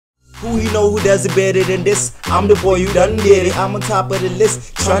Who he know who does it better than this? I'm the boy who done get it. I'm on top of the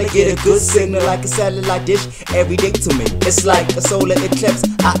list, trying to get a good signal like a satellite dish. Every day to me, it's like a solar eclipse.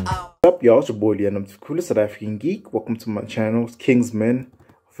 What's up, y'all? It's your boy Leon. I'm the coolest South-African geek. Welcome to my channel, Kingsman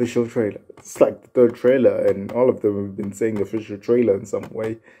official trailer. It's like the third trailer, and all of them have been saying official trailer in some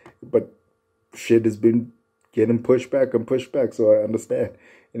way, but shit has been getting pushed back and pushed back, so I understand.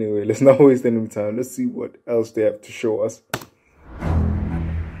 Anyway, let's not waste any time. Let's see what else they have to show us.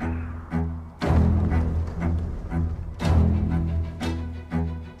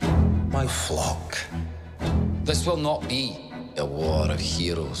 My flock, this will not be a war of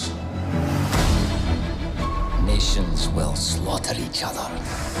heroes. Nations will slaughter each other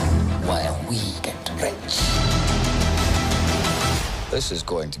while we get rich. This is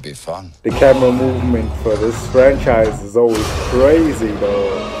going to be fun. The camera movement for this franchise is always crazy,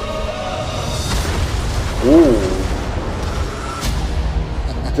 though. Ooh.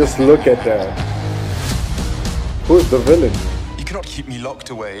 Just look at that. Who's the villain? You cannot keep me locked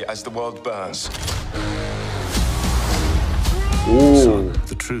away as the world burns. Ooh. Son,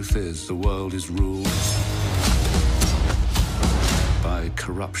 the truth is, the world is ruled by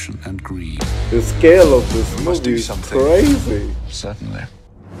corruption and greed. The scale of this movie is crazy. Certainly.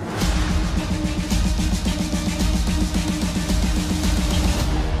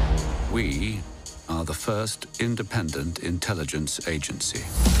 We are the first independent intelligence agency.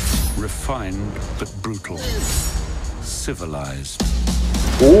 Refined but brutal. Civilized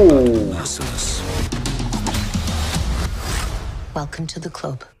but merciless. Welcome to the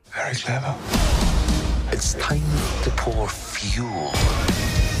club. Very clever. It's time to pour fuel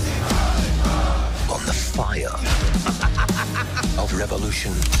on the fire of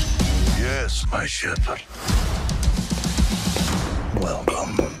revolution. Yes, my shepherd.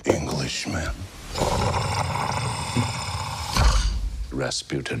 Welcome, Englishman.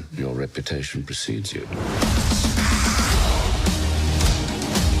 Rasputin, your reputation precedes you.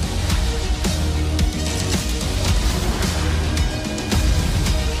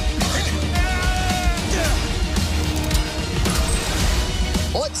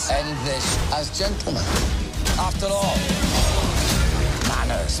 Let's end this as gentlemen. After all,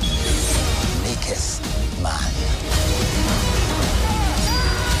 manners maketh man.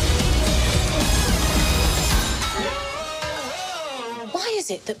 Why is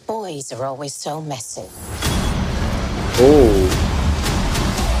it that boys are always so messy? Oh.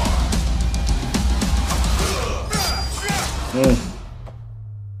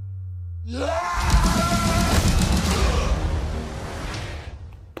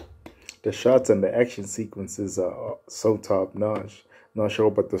 The shots and the action sequences are so top notch. Not sure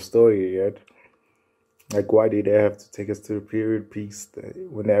about the story yet. Like, why did they have to take us to the period piece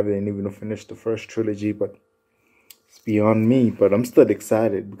when they haven't even finished the first trilogy? But it's beyond me. But I'm still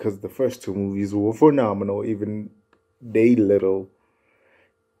excited because the first two movies were phenomenal. Even they little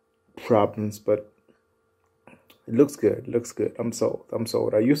problems, but it looks good. It looks good. I'm sold. I'm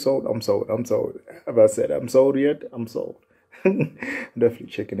sold. Are you sold? I'm sold. I'm sold. Have I said I'm sold yet? I'm sold. Definitely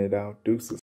checking it out. Deuces.